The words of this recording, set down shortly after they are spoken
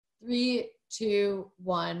3, 2,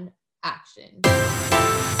 1, action.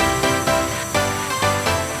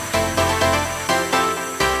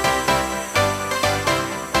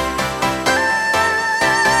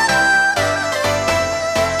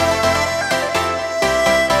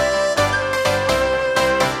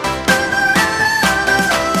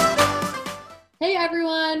 Hey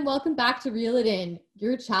everyone, welcome back to Reel It In,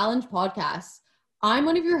 your challenge podcast. I'm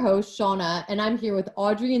one of your hosts, Shauna, and I'm here with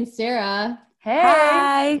Audrey and Sarah. Hey!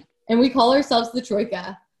 Hi. And we call ourselves the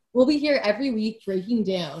Troika. We'll be here every week breaking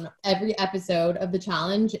down every episode of the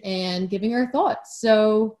challenge and giving our thoughts.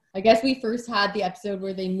 So I guess we first had the episode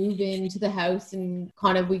where they move into the house and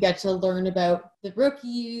kind of we get to learn about the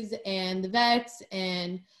rookies and the vets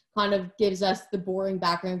and kind of gives us the boring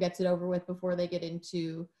background, gets it over with before they get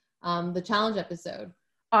into the challenge episode.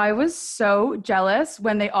 I was so jealous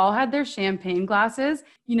when they all had their champagne glasses.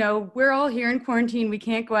 You know, we're all here in quarantine. We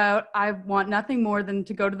can't go out. I want nothing more than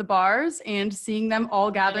to go to the bars and seeing them all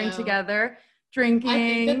gathering together, drinking, I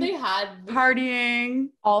think that they had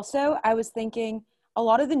partying. Also, I was thinking a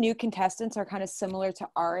lot of the new contestants are kind of similar to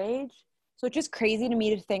our age. So it's just crazy to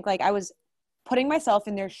me to think like I was putting myself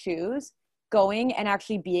in their shoes, going and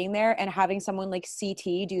actually being there and having someone like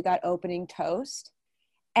CT do that opening toast.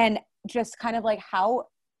 And just kind of like how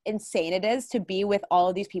insane it is to be with all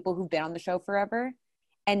of these people who've been on the show forever.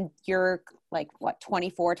 And you're like, what,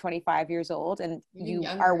 24, 25 years old. And you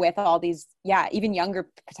are with all these, even younger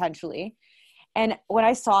potentially. And when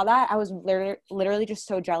I saw that, I was literally just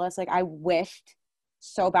so jealous. Like I wished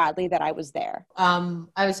so badly that I was there.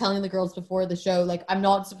 I was telling the girls before the show, like, I'm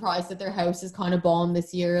not surprised that their house is kind of bombed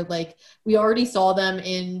this year. Like, we already saw them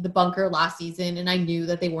in the bunker last season, and I knew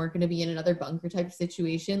that they weren't going to be in another bunker type of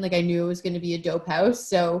situation. Like, I knew it was going to be a dope house.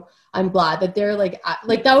 So I'm glad that they're like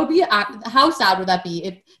that would be, how sad would that be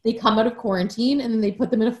if they come out of quarantine and then they put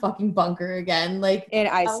them in a fucking bunker again? Like, in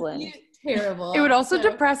Iceland. Terrible. It would also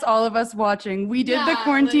depress all of us watching. We did the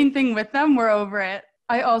quarantine thing with them. We're over it.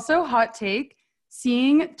 I also, hot take,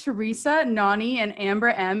 seeing Teresa, Nani, and Amber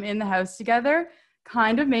M in the house together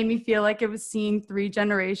kind of made me feel like it was seeing 3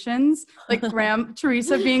 generations, like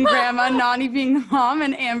Teresa being grandma, Nani being the mom,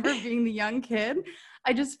 and Amber being the young kid.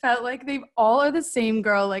 I just felt like they all are the same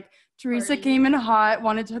girl. Like Teresa came in hot,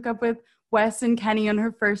 wanted to hook up with Wes and Kenny on her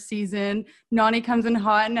first season. Nani comes in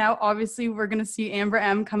hot, and now obviously we're going to see Amber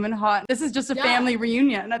M come in hot. This is just a family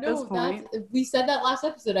reunion at this point. We said that last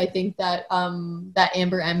episode, I think, that that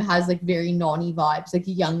Amber M has like very Nani vibes, like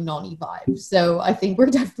young Nani vibes. So I think we're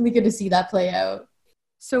definitely going to see that play out.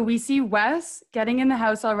 So we see Wes getting in the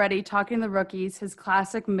house already, talking to the rookies, his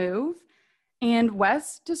classic move. And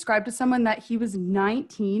Wes described to someone that he was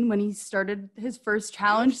 19 when he started his first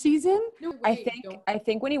challenge season. No, I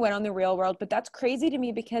think when he went on the Real World, but that's crazy to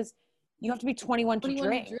me because you have to be 21 to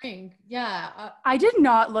drink. Yeah. I did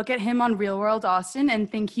not look at him on Real World Austin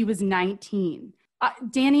and think he was 19.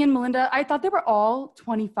 Danny and Melinda, I thought they were all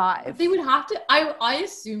 25. They would have to, I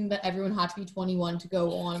assumed that everyone had to be 21 to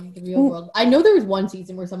go on the Real World. I know there was one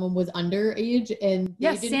season where someone was underage and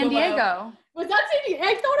yes, San Diego. Was that San Diego?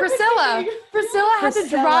 I thought Priscilla had to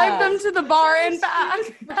drive them to the bar and back.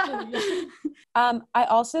 I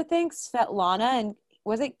also think Svetlana and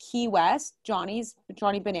was it Key West, Johnny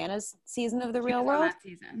Bananas season of the Real World? That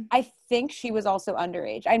season. I think she was also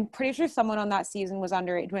underage. I'm pretty sure someone on that season was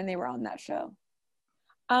underage when they were on that show.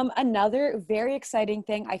 Another very exciting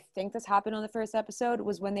thing, I think this happened on the first episode,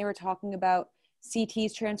 was when they were talking about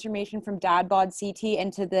CT's transformation from dad bod CT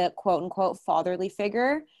into the quote unquote fatherly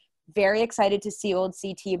figure. Very excited to see old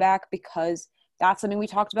CT back because that's something we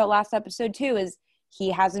talked about last episode too, is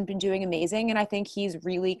he hasn't been doing amazing. And I think he's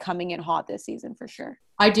really coming in hot this season for sure.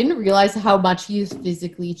 I didn't realize how much he's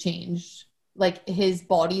physically changed. Like his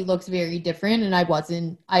body looks very different. And I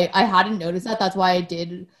hadn't noticed that. That's why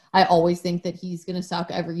I always think that he's going to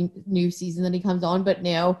suck every new season that he comes on. But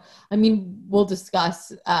now, I mean, we'll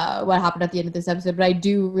discuss what happened at the end of this episode, but I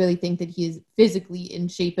do really think that he is physically in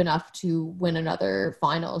shape enough to win another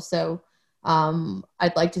final. So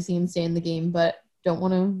I'd like to see him stay in the game, but don't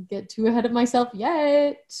want to get too ahead of myself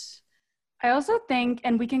yet. I also think,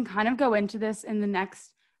 and we can kind of go into this in the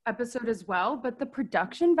next episode as well, but the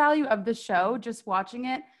production value of the show, just watching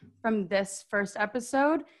it from this first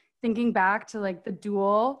episode, thinking back to like the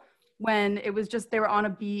duel when it was just they were on a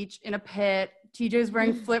beach in a pit, TJ's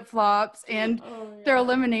wearing flip-flops, and their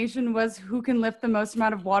elimination was who can lift the most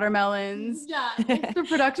amount of watermelons. Yeah. The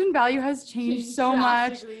production value has changed so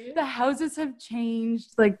much. The houses have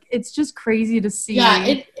changed. Like, it's just crazy to see. Yeah,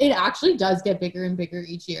 it actually does get bigger and bigger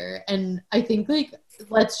each year. And I think, like,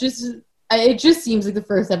 it just seems like the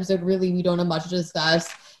first episode, really, we don't have much to discuss.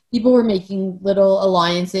 people were making little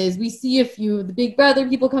alliances. We see a few of the Big Brother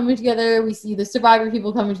people coming together. We see the Survivor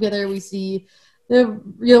people coming together. We see the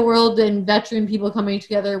Real World and veteran people coming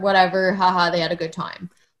together. Whatever. Haha, they had a good time.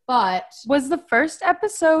 But was the first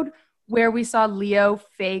episode where we saw Leo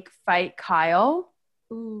fake fight Kyle?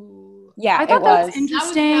 Ooh. Yeah, I thought that was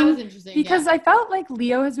interesting. That was interesting because I felt like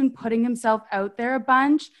Leo has been putting himself out there a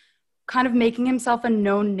bunch, kind of making himself a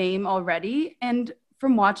known name already. And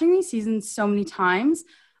from watching these seasons so many times,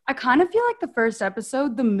 I kind of feel like the first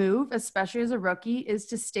episode, the move, especially as a rookie, is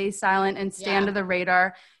to stay silent and stay under the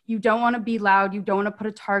radar. You don't want to be loud. You don't want to put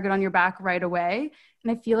a target on your back right away.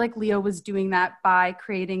 And I feel like Leo was doing that by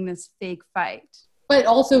creating this fake fight. But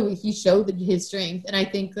also he showed his strength. And I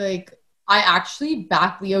think like I actually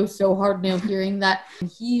back Leo so hard now hearing that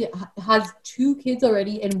he has 2 kids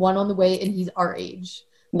already and 1 on the way and he's our age.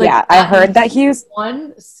 Like, yeah, I heard that he was...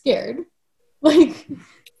 One, scared. Like,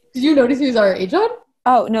 did you notice he was our age on?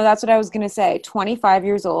 Oh, no, that's what I was going to say. 25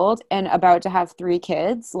 years old and about to have 3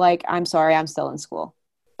 kids. Like, I'm sorry, I'm still in school.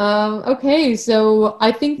 Okay, so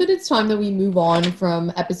I think that it's time that we move on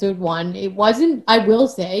from episode 1. It wasn't, I will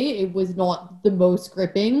say, it was not the most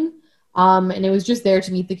gripping. And it was just there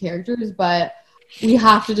to meet the characters, but we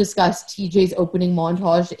have to discuss TJ's opening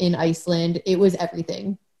montage in Iceland. It was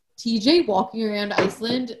everything. TJ walking around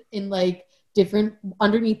Iceland in like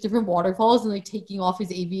underneath different waterfalls and like taking off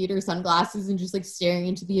his aviator sunglasses and just like staring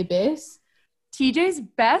into the abyss. TJ's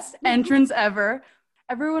best entrance ever.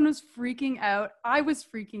 Everyone was freaking out. I was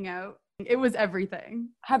freaking out. It was everything.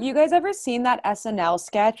 Have you guys ever seen that SNL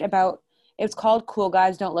sketch about, it's called Cool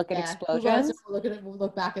Guys Don't Look at Explosions? Cool Guys Don't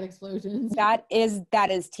Look Back at Explosions. That is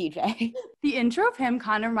TJ. The intro of him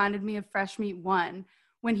kind of reminded me of Fresh Meat 1.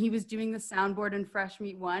 When he was doing the soundboard in Fresh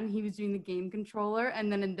Meat 1, he was doing the game controller.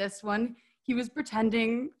 And then in this one, he was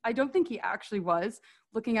pretending, I don't think he actually was,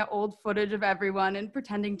 looking at old footage of everyone and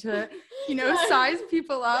pretending to, size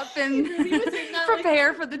people up and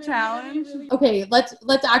prepare for the challenge. Okay,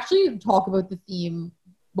 let's actually talk about the theme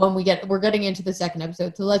when we're getting into the second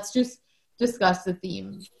episode. So let's just discuss the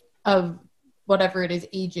theme of whatever it is,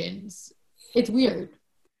 agents. It's weird.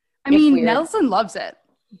 I mean, Nelson loves it.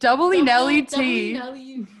 Double Nelly T.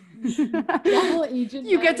 Double agent.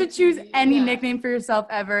 You get to choose any nickname for yourself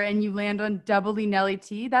ever, and you land on Double Nelly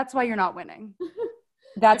T. That's why you're not winning.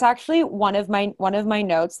 That's actually one of my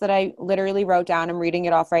notes that I literally wrote down. I'm reading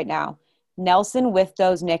it off right now. Nelson with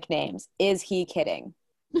those nicknames. Is he kidding?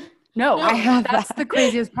 No, that's the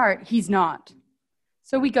craziest part. He's not.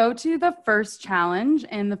 So we go to the first challenge,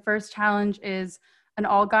 and the first challenge is an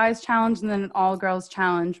all guys challenge and then an all girls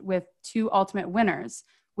challenge with 2 ultimate winners,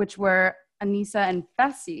 which were Anissa and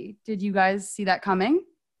Fessy. Did you guys see that coming?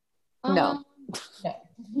 No.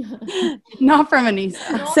 Not from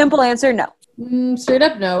Anissa. Simple answer, no. Straight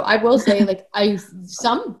up no. I will say, like,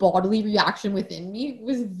 some bodily reaction within me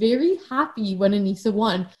was very happy when Anissa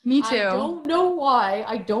won. Me too. I don't know why.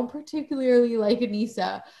 I don't particularly like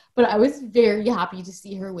Anissa, but I was very happy to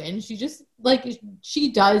see her win. She just, like,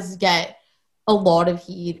 she does get a lot of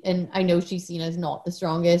heat, and I know she's seen as not the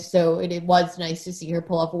strongest, so it was nice to see her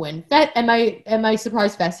pull off a win. Am I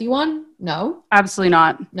surprised Fessy won? No. Absolutely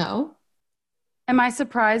not. No. Am I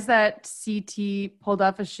surprised that CT pulled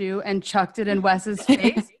off a shoe and chucked it in Wes's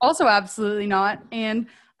face? Also absolutely not. And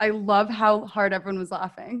I love how hard everyone was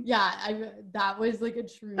laughing. Yeah, that was like a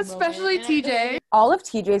true especially moment. TJ. All of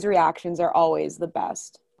TJ's reactions are always the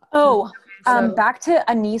best. Back to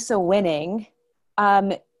Anissa winning.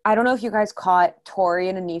 I don't know if you guys caught Tori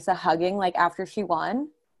and Anissa hugging like after she won.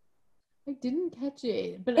 I didn't catch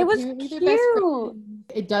it, but it was cute.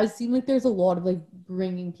 It does seem like there's a lot of like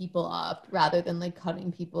bringing people up rather than like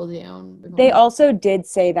cutting people down. They also did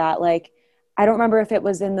say that, like, I don't remember if it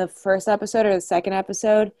was in the first episode or the second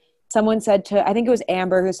episode. Someone said I think it was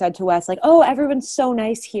Amber who said to Wes, like, "Oh, everyone's so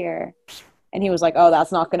nice here," and he was like, "Oh,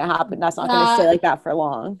 that's not going to happen. That's not going to stay like that for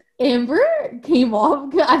long." Amber came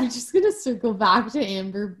off. I'm just going to circle back to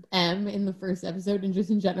Amber M in the first episode and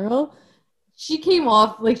just in general. She came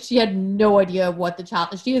off like she had no idea what the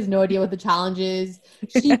challenge. She has no idea what the challenge is.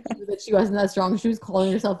 She knew that she wasn't that strong. She was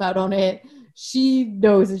calling herself out on it. She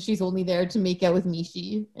knows that she's only there to make out with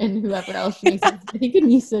Mishi and whoever else she makes. I think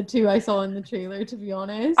Anissa too. I saw in the trailer. To be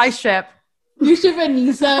honest, I ship. You ship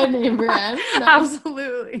Anissa and Amber M? No.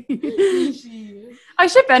 Absolutely. I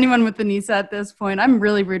ship anyone with Anissa at this point. I'm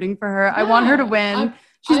really rooting for her. Yeah, I want her to win.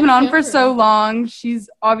 She's been on for so long.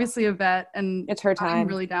 She's obviously a vet, and it's her time. I'm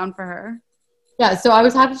really down for her. Yeah, so I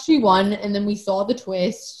was happy she won, and then we saw the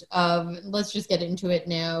twist of, let's just get into it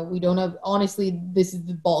now. We don't have, honestly, this is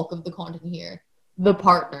the bulk of the content here. The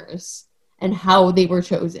partners and how they were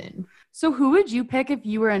chosen. So who would you pick if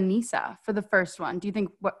you were Anissa for the first one? Do you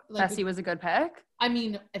think Like, Fessy was a good pick? I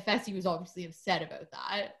mean, Fessy was obviously upset about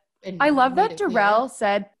that. I love that Darrell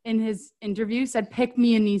said in his interview, pick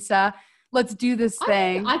me, Anissa. Let's do this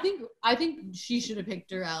thing. I think she should have picked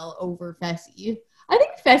Darrell over Fessy. I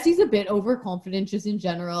think Fessy's a bit overconfident just in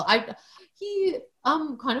general. He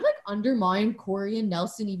kind of like undermined Corey and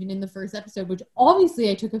Nelson even in the first episode, which obviously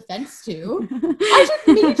I took offense to. I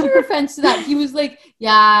took major offense to that. He was like,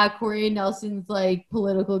 yeah, Corey and Nelson's like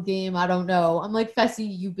political game. I don't know. I'm like, Fessy,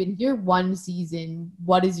 you've been here one season.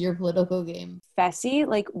 What is your political game? Fessy,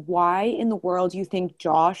 like, why in the world do you think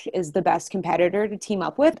Josh is the best competitor to team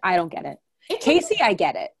up with? I don't get it. Casey, I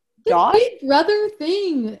get it. Josh? Big Brother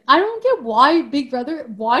thing. I don't get why Big Brother,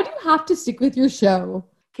 why do you have to stick with your show?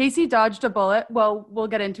 Casey dodged a bullet. Well, we'll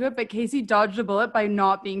get into it, but Casey dodged a bullet by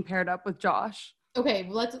not being paired up with Josh. Okay,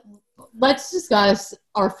 let's discuss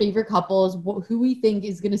our favorite couples, who we think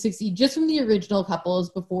is going to succeed just from the original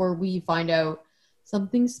couples before we find out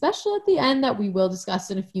something special at the end that we will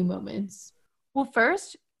discuss in a few moments. Well,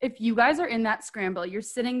 first, if you guys are in that scramble, you're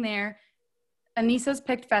sitting there, Anissa's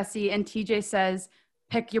picked Fessy, and TJ says,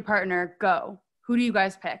 pick your partner, go. Who do you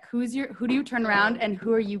guys pick? Who do you turn around and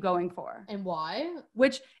who are you going for? And why?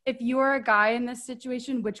 If you're a guy in this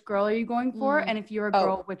situation, which girl are you going for? And if you're a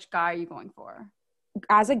girl, which guy are you going for?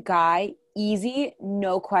 As a guy, easy,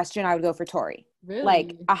 no question, I would go for Tori. Really?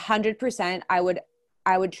 Like 100%, I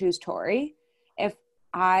would choose Tori. If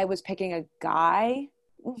I was picking a guy,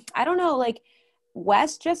 I don't know, like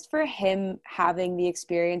Wes, just for him having the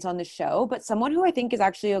experience on the show, but someone who I think is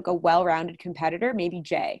actually like a well-rounded competitor, maybe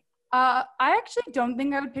Jay. I actually don't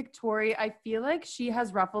think I would pick Tori. I feel like she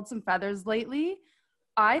has ruffled some feathers lately.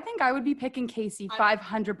 I think I would be picking Casey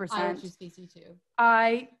 500%. I would choose Casey too.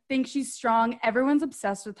 I think she's strong. Everyone's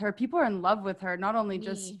obsessed with her. People are in love with her. Not only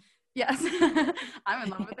just, yes, I'm in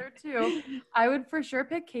love with her too. I would for sure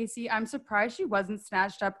pick Casey. I'm surprised she wasn't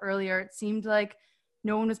snatched up earlier. It seemed like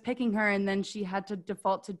no one was picking her and then she had to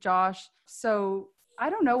default to Josh. So I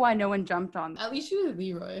don't know why no one jumped on that. At least she was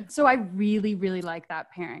Leroy. So I really, really like that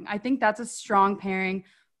pairing. I think that's a strong pairing.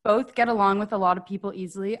 Both get along with a lot of people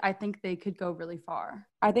easily. I think they could go really far.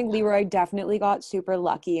 I think Leroy definitely got super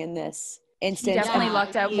lucky in this instance. He definitely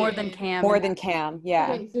lucked out more than Cam. More than Cam,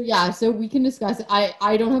 yeah. Okay, so we can discuss it.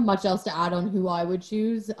 I don't have much else to add on who I would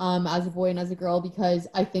choose as a boy and as a girl, because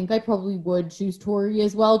I think I probably would choose Tori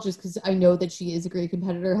as well, just because I know that she is a great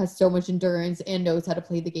competitor, has so much endurance, and knows how to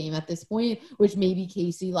play the game at this point, which maybe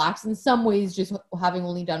Casey lacks in some ways, just having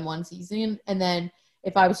only done one season. And then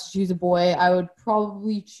if I was to choose a boy, I would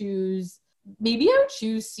probably choose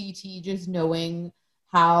CT, just knowing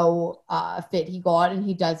how fit he got, and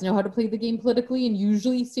he does know how to play the game politically and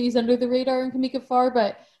usually stays under the radar and can make it far.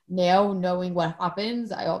 But now knowing what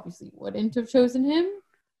happens, I obviously wouldn't have chosen him.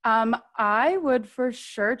 I would for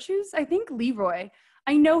sure choose, I think, Leroy.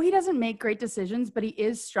 I know he doesn't make great decisions, but he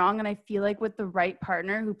is strong, and I feel like with the right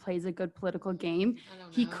partner who plays a good political game,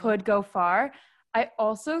 he could go far. I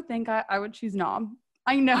also think I would choose Nom.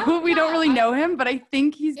 I know we don't really know him, but I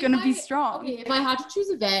think he's going to be strong. Okay, if I had to choose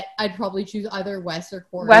a vet, I'd probably choose either Wes or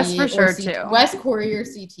Corey. Wes for sure, too. Wes, Corey, or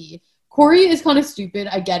CT. Corey is kind of stupid.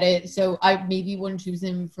 I get it. So I maybe wouldn't choose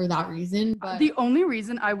him for that reason. But the only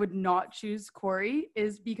reason I would not choose Corey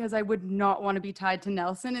is because I would not want to be tied to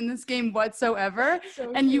Nelson in this game whatsoever.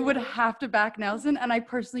 You would have to back Nelson, and I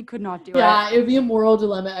personally could not do it. Yeah, it would be a moral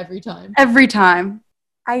dilemma every time. Every time.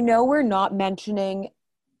 I know we're not mentioning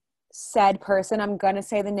said person. I'm going to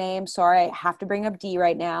say the name. Sorry, I have to bring up D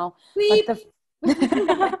right now. But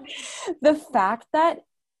the fact that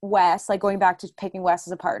Wes, like going back to picking Wes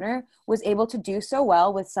as a partner, was able to do so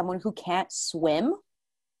well with someone who can't swim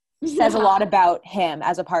says a lot about him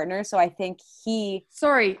as a partner. So I think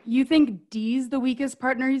Sorry, you think D's the weakest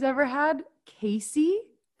partner he's ever had? Casey?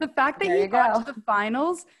 The fact that he got to the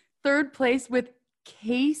finals, third place with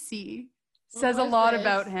Casey says a lot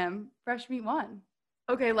about him. Fresh Meat won.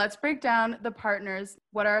 Okay, let's break down the partners.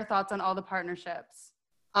 What are our thoughts on all the partnerships?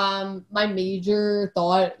 My major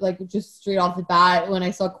thought, like just straight off the bat, when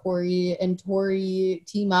I saw Corey and Tori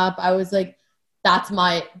team up, I was like, that's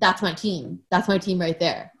my team. That's my team right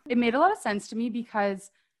there. It made a lot of sense to me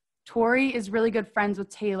because Tori is really good friends with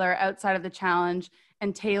Taylor outside of the challenge,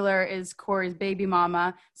 and Taylor is Corey's baby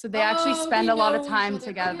mama. So they actually spend a lot of time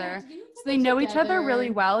together. So they know each other really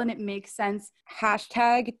well, and it makes sense.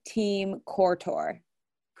 #team Cortor.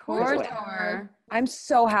 I'm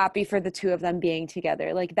so happy for the two of them being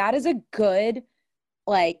together. Like, that is a good,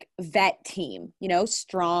 like, vet team, you know,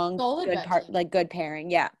 strong, good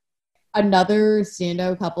pairing. Yeah. Another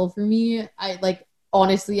standout couple for me, I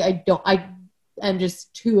am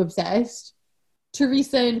just too obsessed.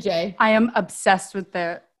 Teresa and Jay. I am obsessed with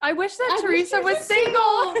their. I wish that Teresa was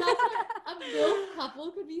single. That's a MILF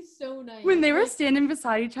couple could be so nice. When they were standing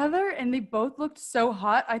beside each other and they both looked so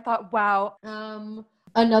hot, I thought, wow.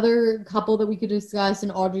 Another couple that we could discuss,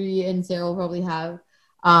 and Audrey and Sarah will probably have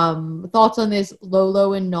thoughts on this,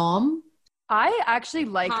 Lolo and Nom. I actually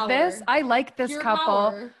like this. I like this pure couple.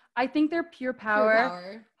 Power. I think they're pure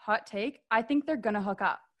power. Hot take. I think they're gonna hook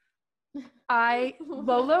up.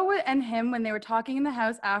 Lolo and him, when they were talking in the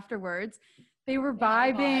house afterwards, they were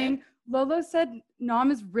vibing. Lolo said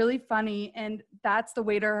Nom is really funny and that's the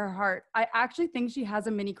way to her heart. I actually think she has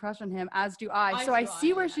a mini crush on him, as do I. So I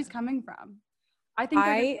see where she's coming from. I think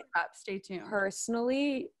they're gonna hook up. Stay tuned.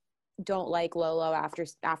 Personally don't like Lolo after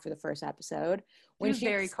the first episode. When she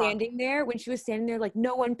was standing there like,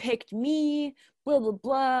 no one picked me, blah, blah,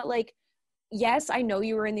 blah. Like, yes, I know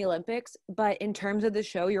you were in the Olympics, but in terms of the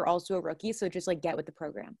show, you're also a rookie. So just like get with the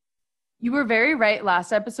program. You were very right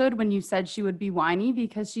last episode when you said she would be whiny,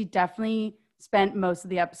 because she definitely spent most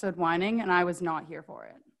of the episode whining and I was not here for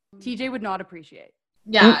it. TJ would not appreciate.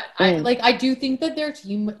 Yeah, I do think that their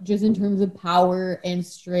team, just in terms of power and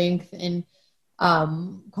strength and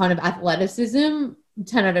kind of athleticism,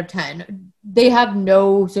 10 out of 10. They have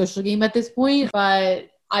no social game at this point, but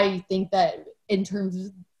I think that in terms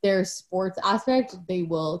of their sports aspect, they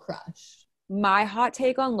will crush. My hot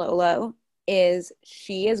take on Lolo is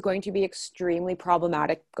she is going to be extremely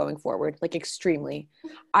problematic going forward, like extremely.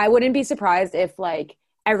 I wouldn't be surprised if like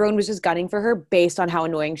everyone was just gunning for her based on how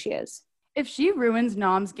annoying she is. If she ruins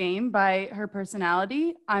Nom's game by her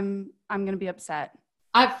personality, I'm going to be upset.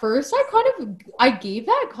 At first, I gave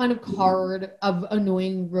that kind of card of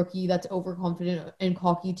annoying rookie that's overconfident and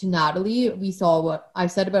cocky to Natalie. We saw what I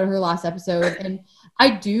said about her last episode, and I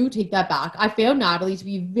do take that back. I found Natalie to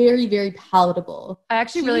be very, very palatable. I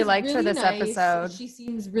actually really liked her this episode. She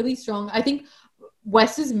seems really strong. I think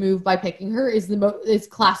Wes's move by picking her is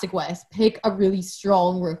classic Wes. Pick a really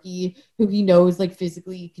strong rookie who he knows like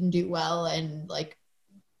physically can do well, and like,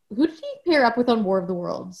 who did he pair up with on War of the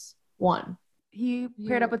Worlds 1? He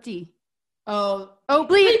paired up with D. Oh,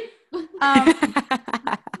 bleep.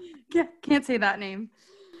 Can't say that name.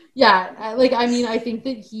 Yeah, I think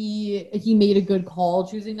that he made a good call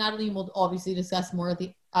choosing Natalie, and we'll obviously discuss more at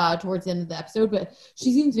the towards the end of the episode. But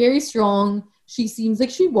she seems very strong. She seems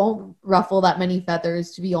like she won't ruffle that many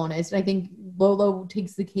feathers, to be honest. And I think Lolo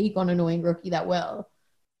takes the cake on annoying rookie that will.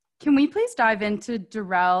 Can we please dive into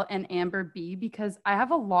Darrell and Amber B? Because I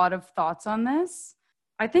have a lot of thoughts on this.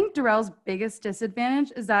 I think Darrell's biggest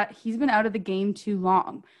disadvantage is that he's been out of the game too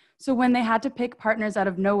long. So when they had to pick partners out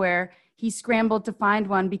of nowhere, he scrambled to find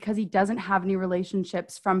one because he doesn't have any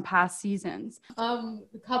relationships from past seasons.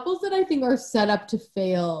 The couples that I think are set up to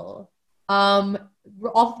fail,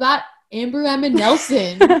 off that, Amber M and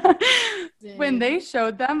Nelson. When they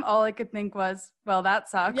showed them, all I could think was, well, that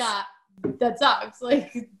sucks. Yeah, that sucks.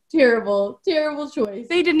 Like, terrible choice.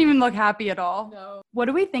 They didn't even look happy at all. No. What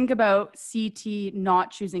do we think about CT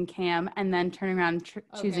not choosing Cam and then turning around and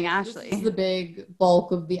choosing Ashley? This is the big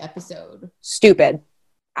bulk of the episode. Stupid.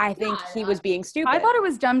 I think he was being stupid. I thought it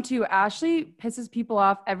was dumb too. Ashley pisses people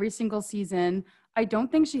off every single season. I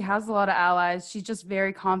don't think she has a lot of allies. She's just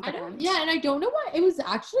very confident. And I don't know why. It was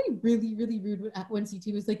actually really, really rude when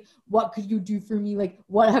CT was like, what could you do for me? Like,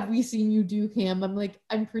 what have we seen you do, Cam? I'm like,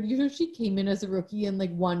 I'm pretty sure she came in as a rookie and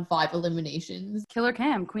like won 5 eliminations. Killer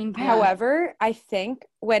Cam, Queen Cam. However, I think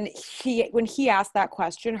when he asked that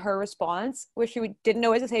question, her response, where she didn't know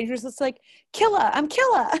what to say, she was just like, Killa, I'm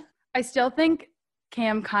Killa. I still think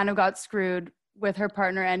Cam kind of got screwed with her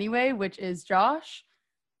partner anyway, which is Josh.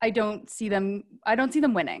 I don't see them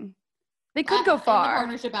winning. They could go far. In the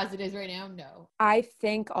partnership as it is right now, no. I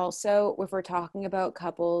think also, if we're talking about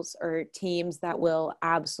couples or teams that will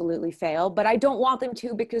absolutely fail, but I don't want them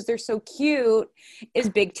to because they're so cute, is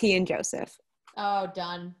Big T and Joseph. Oh,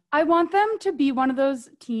 done. I want them to be one of those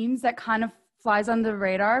teams that kind of flies on the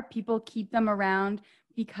radar. People keep them around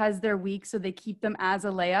because they're weak, so they keep them as a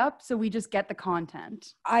layup, so we just get the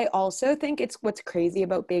content. I also think what's crazy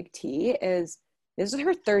about Big T is this is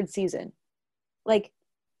her 3rd season. Like,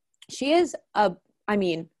 she is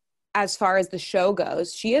as far as the show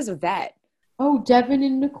goes, she is a vet. Oh, Devin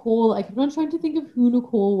and Nicole. I kept on trying to think of who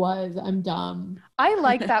Nicole was. I'm dumb. I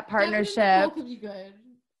like that partnership. Devin and Nicole could be good.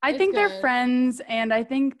 I think they're friends, and I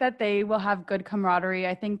think that they will have good camaraderie.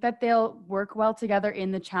 I think that they'll work well together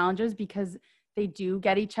in the challenges because they do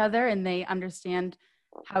get each other and they understand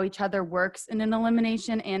how each other works in an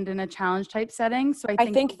elimination and in a challenge type setting. So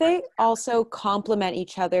I think they also complement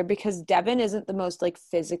each other because Devin isn't the most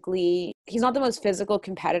he's not the most physical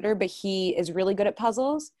competitor, but he is really good at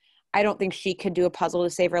puzzles. I don't think she could do a puzzle to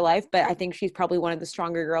save her life, but I think she's probably one of the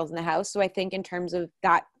stronger girls in the house. So I think in terms of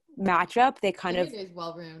that matchup, they kind of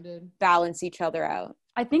well-rounded, balance each other out.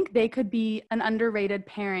 I think they could be an underrated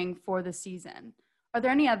pairing for the season. Are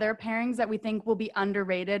there any other pairings that we think will be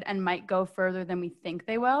underrated and might go further than we think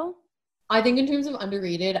they will? I think in terms of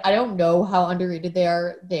underrated, I don't know how underrated they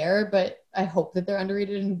are there, but I hope that they're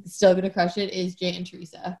underrated and still going to crush it, is Jay and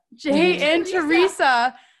Teresa. Jay and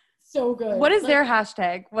Teresa. So good. What is their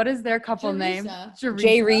hashtag? What is their couple name?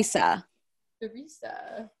 Teresa.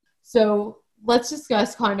 So let's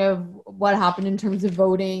discuss kind of what happened in terms of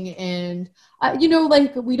voting. And, we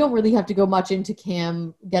don't really have to go much into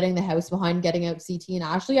Cam getting the house behind, getting out CT and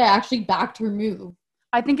Ashley. I actually backed her move.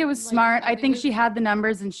 I think it was smart. I think she had the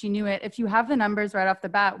numbers and she knew it. If you have the numbers right off the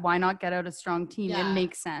bat, why not get out a strong team? Yeah. It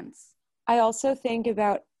makes sense. I also think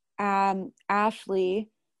about Ashley,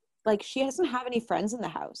 like she doesn't have any friends in the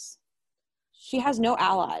house. She has no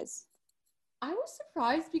allies. I was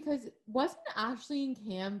surprised because wasn't Ashley and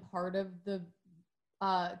Cam part of the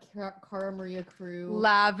Cara Maria crew?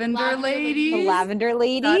 Lavender Ladies. The Lavender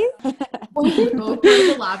Ladies? Were they both part of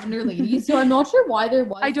the Lavender Ladies? So I'm not sure why there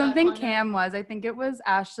was. I don't think Cam was. I think it was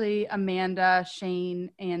Ashley, Amanda,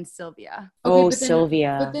 Shane, and Sylvia.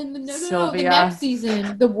 Sylvia. But then the next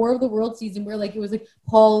season, the War of the World season, where it was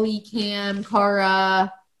Polly, Cam,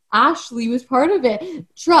 Cara, Ashley was part of it.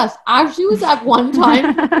 Trust, Ashley was at one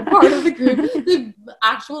time part of the group. The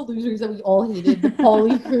actual losers that we all hated, the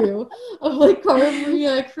Polly crew of Cara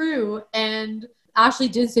Maria crew. And Ashley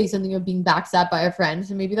did say something of being backstabbed by a friend,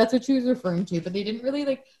 so maybe that's what she was referring to. But they didn't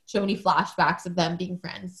really show any flashbacks of them being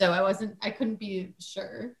friends, so I couldn't be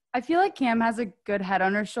sure. I feel like Cam has a good head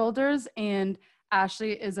on her shoulders, and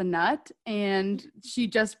Ashley is a nut, and she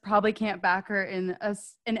just probably can't back her in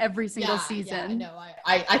every single season. Yeah, no,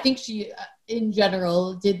 I think she, in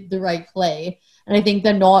general, did the right play, and I think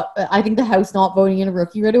the house not voting in a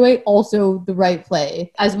rookie right away also the right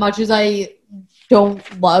play. As much as I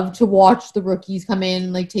don't love to watch the rookies come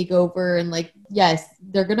in and take over, and yes,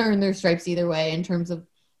 they're gonna earn their stripes either way in terms of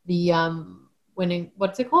the winning.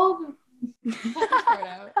 What's it called? In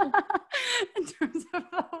terms of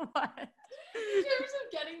what? In terms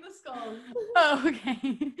of getting the skull. Oh,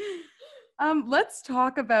 okay. Let's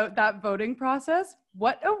talk about that voting process.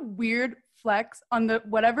 What a weird flex on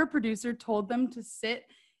whatever producer told them to sit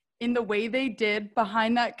in the way they did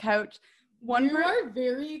behind that couch. You are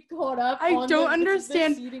very caught up. I don't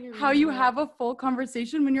understand how you have a full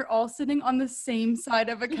conversation when you're all sitting on the same side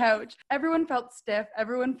of a couch. Everyone felt stiff.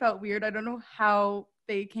 Everyone felt weird. I don't know how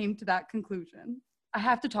they came to that conclusion. I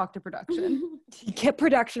have to talk to production. Get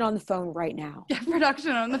production on the phone right now. Get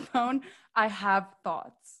production on the phone. I have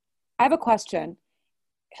thoughts. I have a question.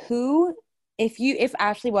 If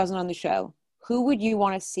Ashley wasn't on the show, who would you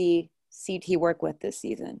want to see CT work with this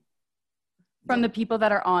season? From the people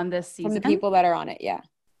that are on this season? From the people that are on it, yeah.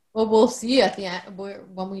 Well, we'll see at the end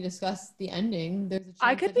when we discuss the ending. There's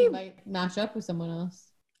a chance that he might match up with someone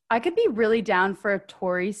else. I could be really down for a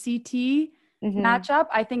Tori CT matchup.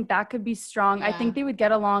 I think that could be strong. Yeah. I think they would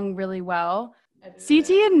get along really well.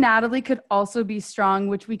 CT and Natalie could also be strong,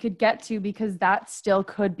 which we could get to because that still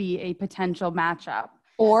could be a potential matchup.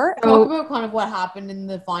 Or talk about kind of what happened in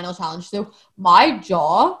the final challenge. So my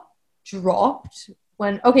jaw dropped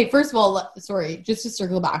first of all, sorry, just to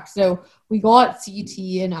circle back. So we got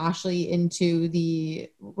CT and Ashley into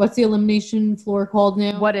what's the elimination floor called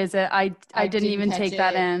now? What is it? I didn't even take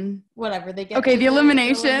that in. Whatever. They get the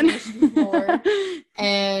elimination floor.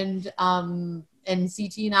 And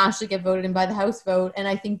CT and Ashley get voted in by the house vote. And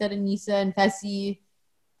I think that Anissa and Fessy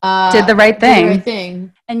did the right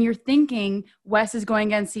thing. And you're thinking Wes is going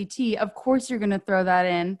against CT. Of course you're going to throw that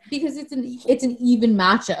in. Because it's an even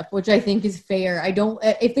matchup, which I think is fair.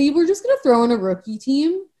 If they were just going to throw in a rookie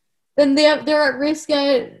team, then they're at risk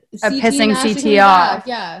of pissing CT off.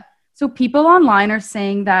 Yeah. So people online are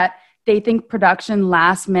saying that they think production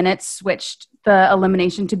last minute switched the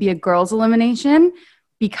elimination to be a girls' elimination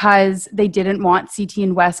because they didn't want CT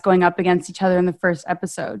and Wes going up against each other in the first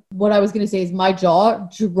episode. What I was going to say is my jaw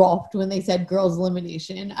dropped when they said girls'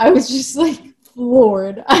 elimination. I was just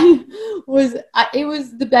floored. It was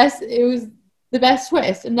the best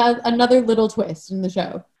twist. Another little twist in the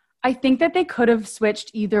show. I think that they could have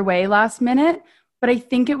switched either way last minute, but I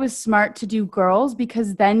think it was smart to do girls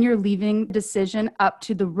because then you're leaving the decision up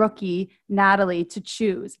to the rookie, Natalie, to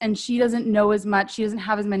choose. And she doesn't know as much. She doesn't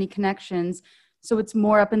have as many connections. So it's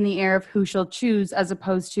more up in the air of who she'll choose as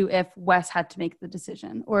opposed to if Wes had to make the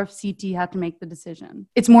decision or if CT had to make the decision.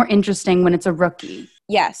 It's more interesting when it's a rookie.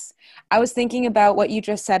 Yes. I was thinking about what you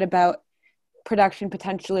just said about production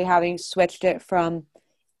potentially having switched it from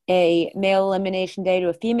a male elimination day to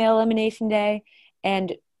a female elimination day,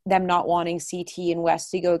 and them not wanting CT and Wes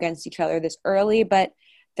to go against each other this early. But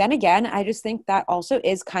then again, I just think that also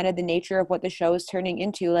is kind of the nature of what the show is turning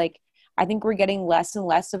into. Like, I think we're getting less and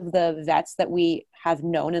less of the vets that we have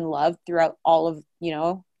known and loved throughout all of,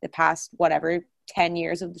 the past, 10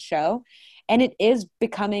 years of the show. And it is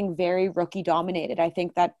becoming very rookie dominated. I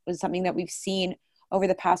think that was something that we've seen over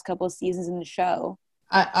the past couple of seasons in the show.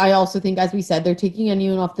 I also think, as we said, they're taking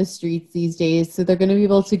anyone off the streets these days, so they're going to be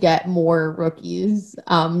able to get more rookies.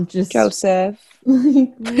 Just Joseph.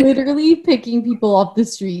 Literally picking people off the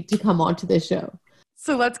street to come onto the show.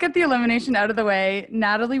 So let's get the elimination out of the way.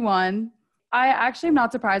 Natalie won. I actually am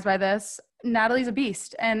not surprised by this. Natalie's a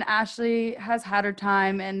beast, and Ashley has had her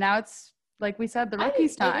time, and now it's, like we said, the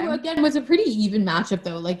rookies' time. It was a pretty even matchup,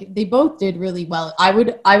 though. Like, they both did really well. I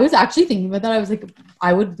was actually thinking about that. I was like,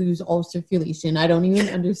 I would lose all circulation. I don't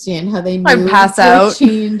even understand how they moved. I'd pass out.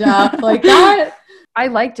 Chained up like that. I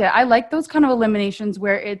liked it. I like those kind of eliminations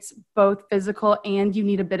where it's both physical and you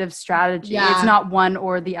need a bit of strategy. Yeah. It's not one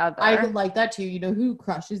or the other. I like that, too. You know who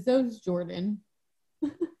crushes those? Jordan.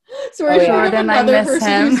 Sorry, Jordan, I miss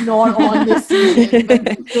him. Who's not on this season,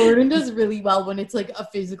 but Jordan does really well when it's like a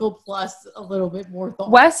physical plus a little bit more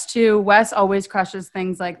thought. Wes too. Wes always crushes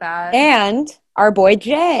things like that. And our boy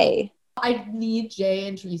Jay. I need Jay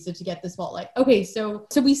and Teresa to get the spotlight. Okay, so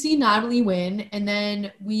we see Natalie win, and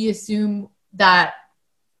then we assume that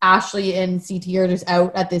Ashley and CT are just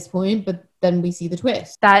out at this point, but then we see the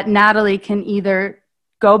twist. That Natalie can either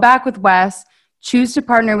go back with Wes, choose to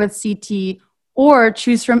partner with CT, or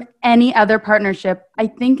choose from any other partnership, I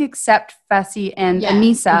think, except Fessy and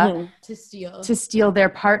Anissa, to steal their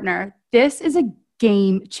partner. This is a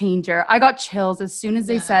game changer. I got chills as soon as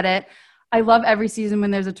they said it. I love every season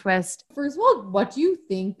when there's a twist. First of all, what do you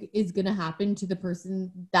think is going to happen to the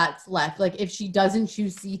person that's left? Like, if she doesn't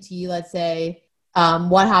choose CT, let's say,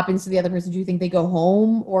 what happens to the other person? Do you think they go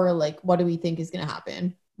home, or like, what do we think is going to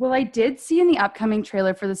happen? Well, I did see in the upcoming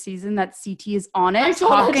trailer for the season that CT is on it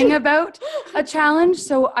talking about a challenge.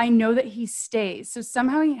 So I know that he stays. So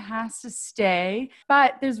somehow he has to stay.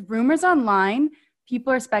 But there's rumors online.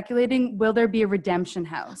 People are speculating, will there be a redemption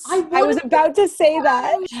house? I was about to say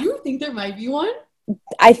that. Do you think there might be one?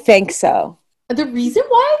 I think so. The reason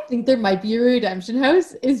why I think there might be a redemption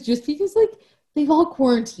house is just because, like, they've all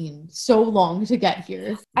quarantined so long to get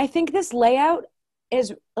here. I think this layout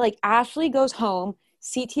is, like, Ashley goes home,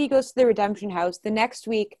 CT goes to the redemption house. The next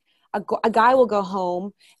week, a guy will go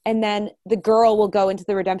home, and then the girl will go into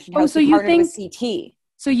the redemption house and partner with CT.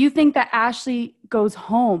 So you think that Ashley goes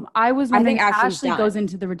home? I was wondering if Ashley goes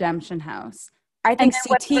into the redemption house. I think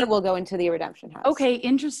CT will go into the redemption house. Okay,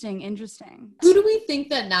 interesting. Who do we think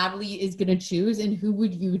that Natalie is going to choose, and who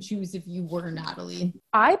would you choose if you were Natalie?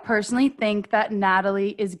 I personally think that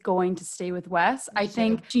Natalie is going to stay with Wes. I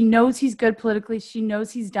think she knows he's good politically. She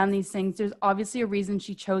knows he's done these things. There's obviously a reason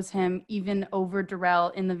she chose him even over Darrell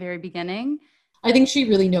in the very beginning. I think she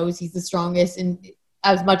really knows he's the strongest, and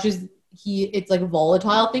as much as it's like a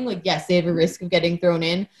volatile thing, like, yes, they have a risk of getting thrown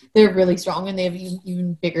in, they're really strong, and they have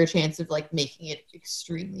even bigger chance of like making it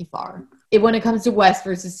extremely far. When it comes to Wes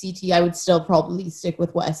versus CT, I would still probably stick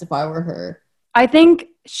with Wes if I were her. I think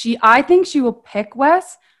she will pick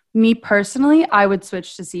Wes. Me personally, I would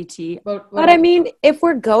switch to CT. But I mean, if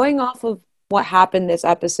we're going off of what happened this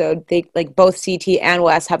episode, they, like, both CT and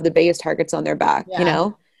Wes have the biggest targets on their back, you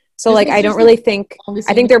know? So, like, I don't really think –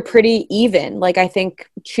 I think they're pretty even. Like, I think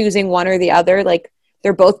choosing one or the other, like,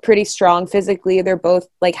 they're both pretty strong physically. They're both,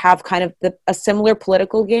 like, have kind of a similar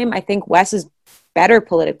political game. I think Wes is better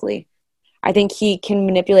politically. I think he can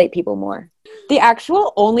manipulate people more. The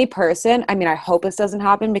actual only person – I mean, I hope this doesn't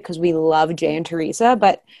happen because we love Jay and Teresa,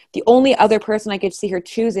 but the only other person I could see her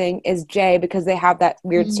choosing is Jay because they have that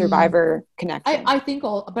weird Survivor connection. I think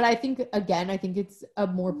it's a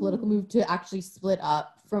more political move to actually split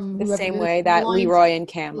up from the same way that Leroy and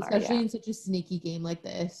Cam are, especially in such a sneaky game like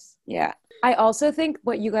this. Yeah. I also think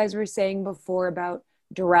what you guys were saying before about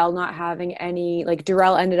Darrell not having any, like,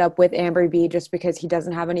 Darrell ended up with Amber B just because he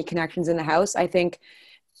doesn't have any connections in the house. I think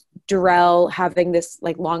Darrell having this,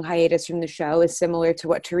 like, long hiatus from the show is similar to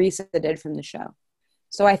what Teresa did from the show.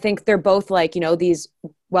 So I think they're both, like, you know, these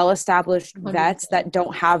well-established vets that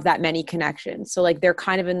don't have that many connections. So, like, they're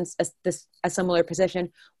kind of in a similar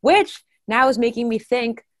position, which now is making me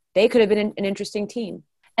think they could have been an interesting team.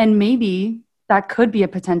 And maybe that could be a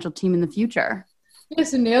potential team in the future. Yeah,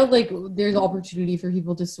 so now, like, there's opportunity for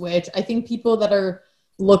people to switch. I think people that are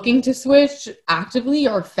looking to switch actively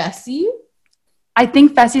are Fessy. I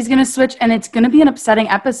think Fessy's going to switch, and it's going to be an upsetting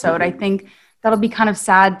episode. I think that'll be kind of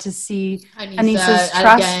sad to see Anissa's Anissa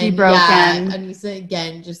trust be again, broken. yeah, Anissa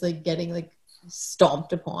again, just like getting like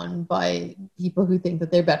stomped upon by people who think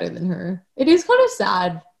that they're better than her. It is kind of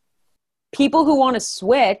sad. People who want to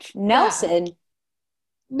switch, Nelson. Yeah.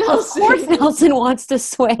 Nelson. Of course Nelson wants to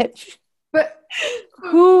switch. But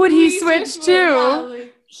who would he switch to? Yeah,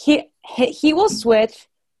 like... He will switch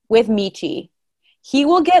with Michi. He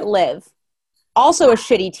will get Liv. Also a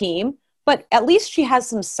shitty team, but at least she has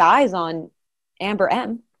some size on Amber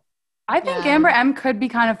M. I think Amber M could be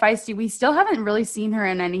kind of feisty. We still haven't really seen her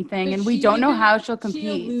in anything, and we don't know how she'll compete.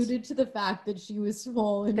 She alluded to the fact that she was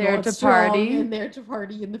small and there not to strong party, and there to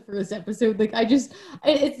party in the first episode. Like,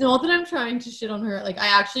 it's not that I'm trying to shit on her. Like, I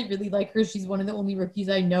actually really like her. She's one of the only rookies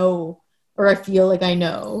I know, or I feel like I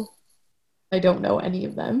know. I don't know any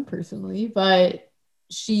of them personally, but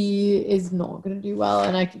she is not going to do well.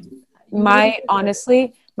 And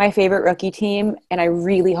honestly, my favorite rookie team, and I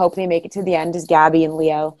really hope they make it to the end, is Gabby and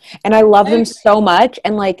Leo. And I love them so much.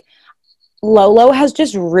 And like, Lolo has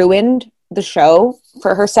just ruined the show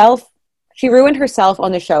for herself. She ruined herself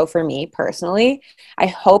on the show for me personally. I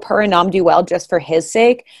hope her and Nam do well just for his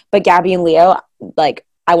sake. But Gabby and Leo, like,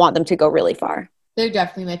 I want them to go really far. They're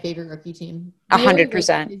definitely my favorite rookie team.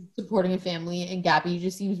 100%. Is supporting a family, and Gabby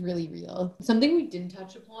just seems really real. Something we didn't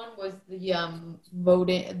touch upon was the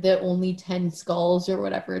voting, the only 10 skulls or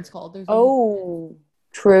whatever it's called.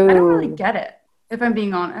 True. I don't really get it, if I'm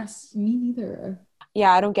being honest. Me neither.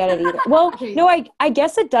 Yeah, I don't get it either. Well, no, I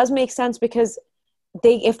guess it does make sense because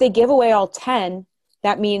if they give away all 10,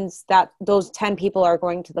 that means that those 10 people are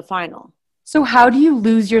going to the final. So how do you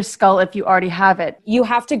lose your skull if you already have it? You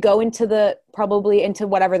have to go into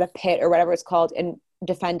whatever the pit or whatever it's called and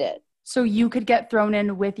defend it. So you could get thrown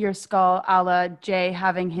in with your skull, a la Jay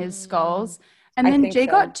having his skulls. And then Jay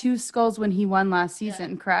got 2 skulls when he won last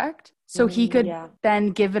season, correct? So he could then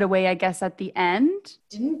give it away, I guess, at the end.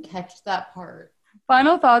 Didn't catch that part.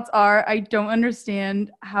 Final thoughts are, I don't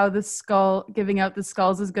understand how giving out the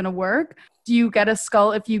skulls is going to work. Do you get a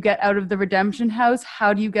skull if you get out of the redemption house?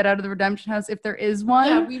 How do you get out of the redemption house if there is one?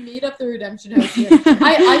 Yeah, we made up the redemption house here.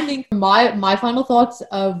 I think my final thoughts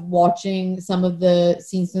of watching some of the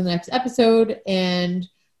scenes in the next episode and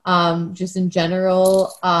just in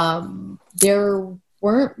general, there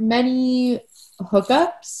weren't many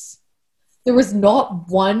hookups. There was not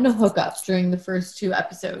one hookup during the first 2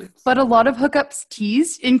 episodes. But a lot of hookups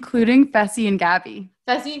teased, including Fessy and Gabby.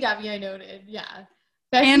 Fessy and Gabby, I noted, yeah.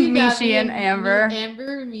 Fessy and Mishi and Amber.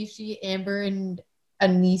 Amber and Mishi, Amber and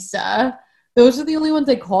Anissa. Those are the only ones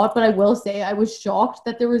I caught, but I will say I was shocked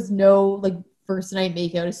that there was no like first night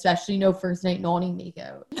makeout, especially no first night Nani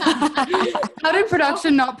makeout. How did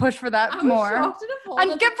production not push for that more?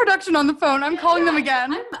 And get production on the phone. I'm calling them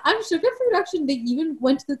again. I'm shook at production. They even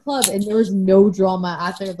went to the club and there was no drama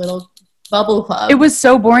at their little bubble club. It was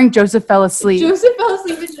so boring. Joseph fell asleep.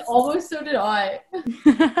 And almost so did I.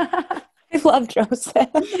 I love Joseph.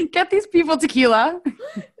 Get these people tequila.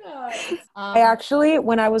 I actually,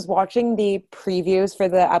 when I was watching the previews for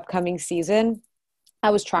the upcoming season,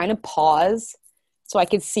 I was trying to pause so I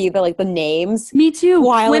could see the names. Me too.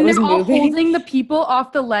 While when it was they're all moving. holding the people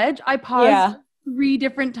off the ledge, I paused 3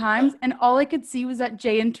 different times, and all I could see was that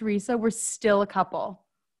Jay and Teresa were still a couple.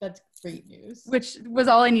 That's great news. Which was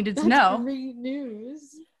all I needed to know. Great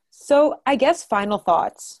news. So I guess final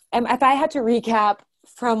thoughts. If I had to recap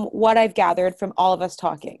from what I've gathered from all of us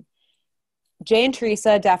talking, Jay and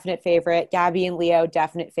Teresa, definite favorite. Gabby and Leo,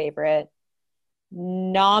 definite favorite.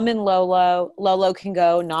 Nam and Lolo can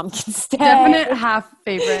go. Nam can stay. Definite half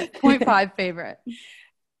favorite. 0.5 favorite.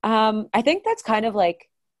 I think that's kind of like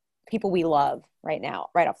people we love right now,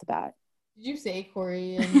 right off the bat. Did you say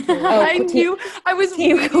Corey and I knew. I was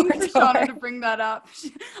waiting for Shauna to bring that up.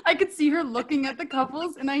 I could see her looking at the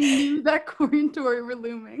couples, and I knew that Corey and Tori were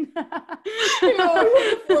looming.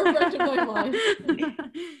 Forefront of my mind.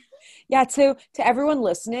 Yeah, to everyone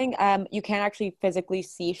listening, you can't actually physically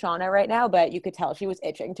see Shauna right now, but you could tell she was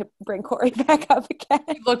itching to bring Corey back up again.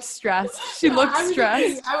 She looked stressed.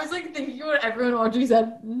 I was thinking what everyone watching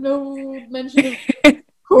said. No mention of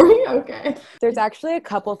Corey? Okay. There's actually a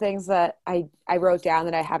couple things that I wrote down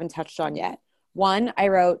that I haven't touched on yet. One, I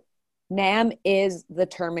wrote, Nam is the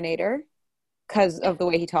Terminator because of the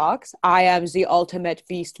way he talks. I am the ultimate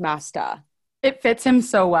beast master. It fits him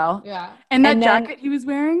so well. Yeah. And that jacket he was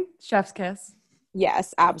wearing, chef's kiss.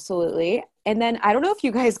 Yes, absolutely. And then I don't know if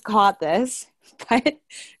you guys caught this, but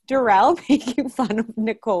Darrell making fun of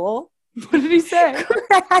Nicole. What did he say?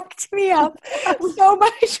 Cracked me up so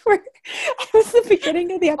much. Where it was the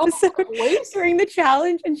beginning of the episode during the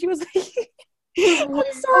challenge, and she was like, I'm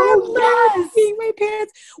sorry, I'm peeing my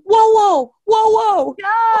pants. Whoa.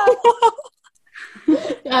 Yeah. Whoa.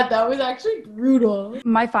 Yeah, that was actually brutal.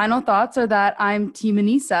 My final thoughts are that I'm Team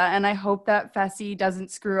Anissa, and I hope that Fessy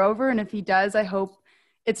doesn't screw over. And if he does, I hope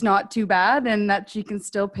it's not too bad and that she can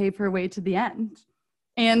still pave her way to the end.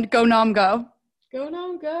 And go Nom go. Go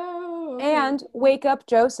Nom go. Okay. And wake up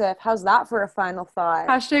Joseph. How's that for a final thought?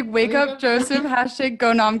 Hashtag wake up Joseph. Hashtag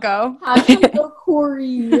go Nom go. Hashtag go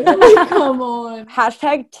Corey. Come on.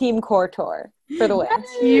 Hashtag Team Cortor for the win.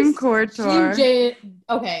 Yes. Team Cortor. Team J.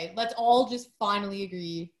 Okay, let's all just finally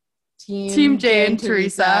agree. Team Jay and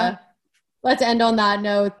Teresa. Let's end on that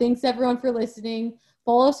note. Thanks everyone for listening.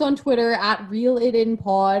 Follow us on Twitter at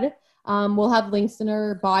ReelItInPod. We'll have links in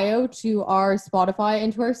our bio to our Spotify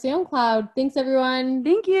and to our SoundCloud. Thanks everyone.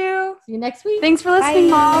 Thank you. See you next week. Thanks for listening,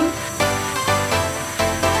 Mom.